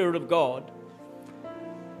the Spirit of God.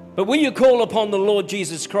 But will you call upon the Lord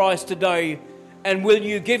Jesus Christ today, and will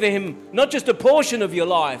you give him not just a portion of your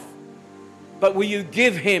life, but will you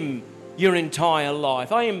give him your entire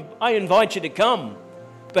life? I invite you to come.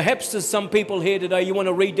 Perhaps there's some people here today, you want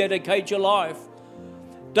to rededicate your life.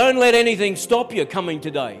 Don't let anything stop you coming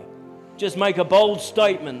today. Just make a bold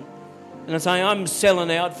statement and say, I'm selling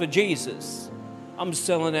out for Jesus. I'm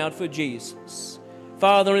selling out for Jesus.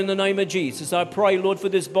 Father, in the name of Jesus, I pray, Lord, for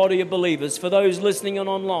this body of believers, for those listening and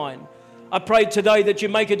online. I pray today that you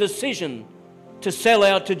make a decision to sell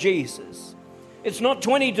out to Jesus. It's not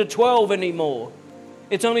 20 to 12 anymore.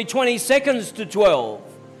 It's only 20 seconds to 12.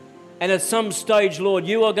 And at some stage, Lord,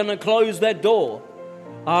 you are going to close that door.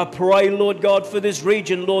 I pray, Lord God, for this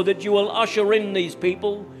region, Lord, that you will usher in these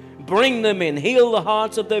people, bring them in, heal the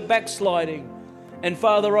hearts of their backsliding. And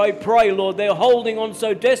Father, I pray, Lord, they're holding on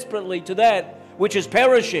so desperately to that which is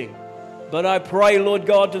perishing. But I pray, Lord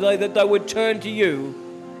God, today that they would turn to you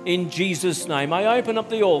in Jesus' name. I open up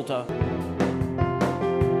the altar.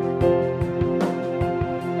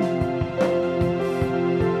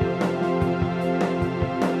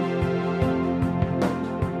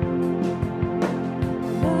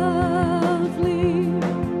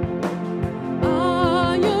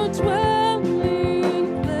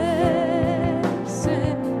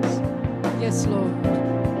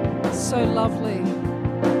 So lovely.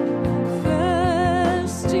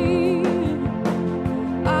 Thirsty,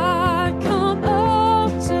 I come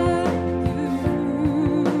after you.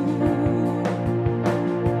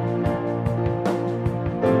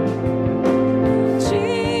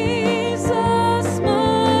 Jesus,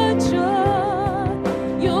 my joy,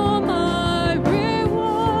 you're my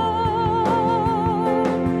reward.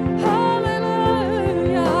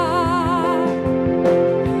 Hallelujah.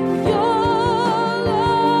 Your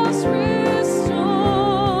love's restored.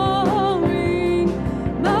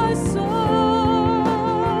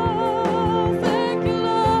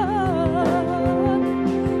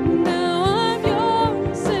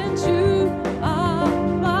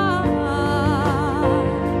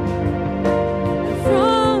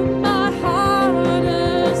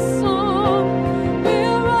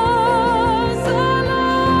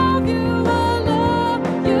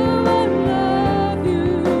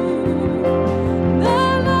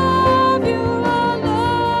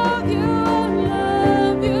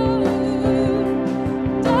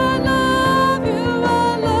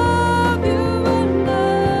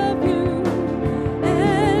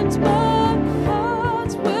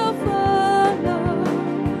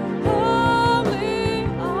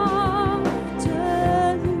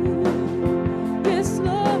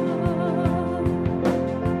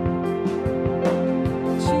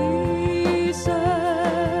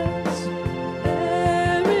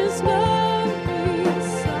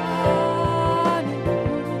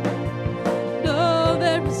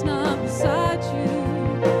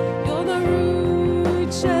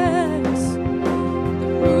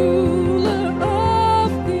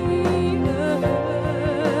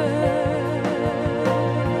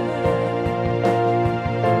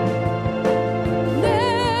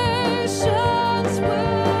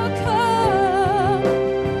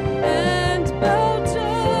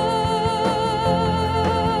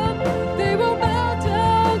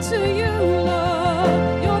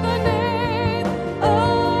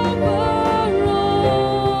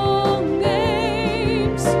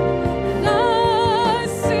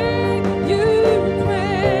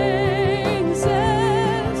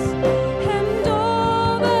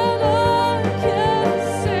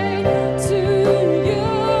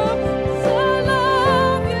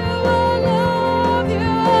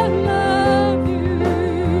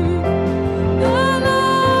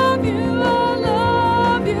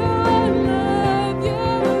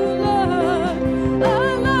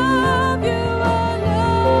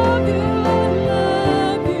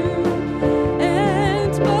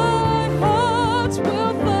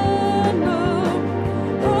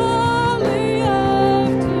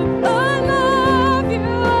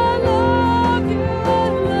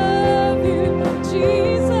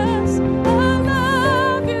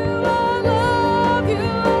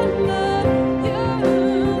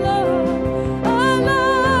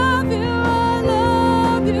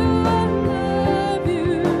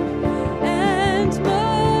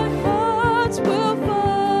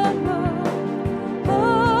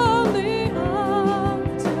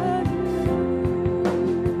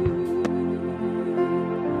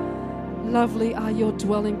 lovely are your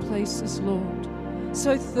dwelling places, Lord.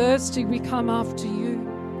 So thirsty we come after you.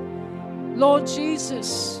 Lord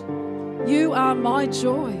Jesus, you are my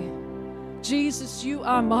joy. Jesus, you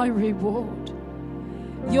are my reward.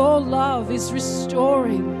 Your love is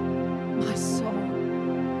restoring my soul.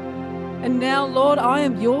 And now, Lord, I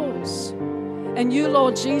am yours. And you,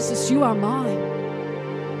 Lord Jesus, you are mine.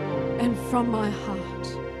 And from my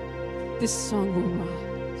heart, this song will rise.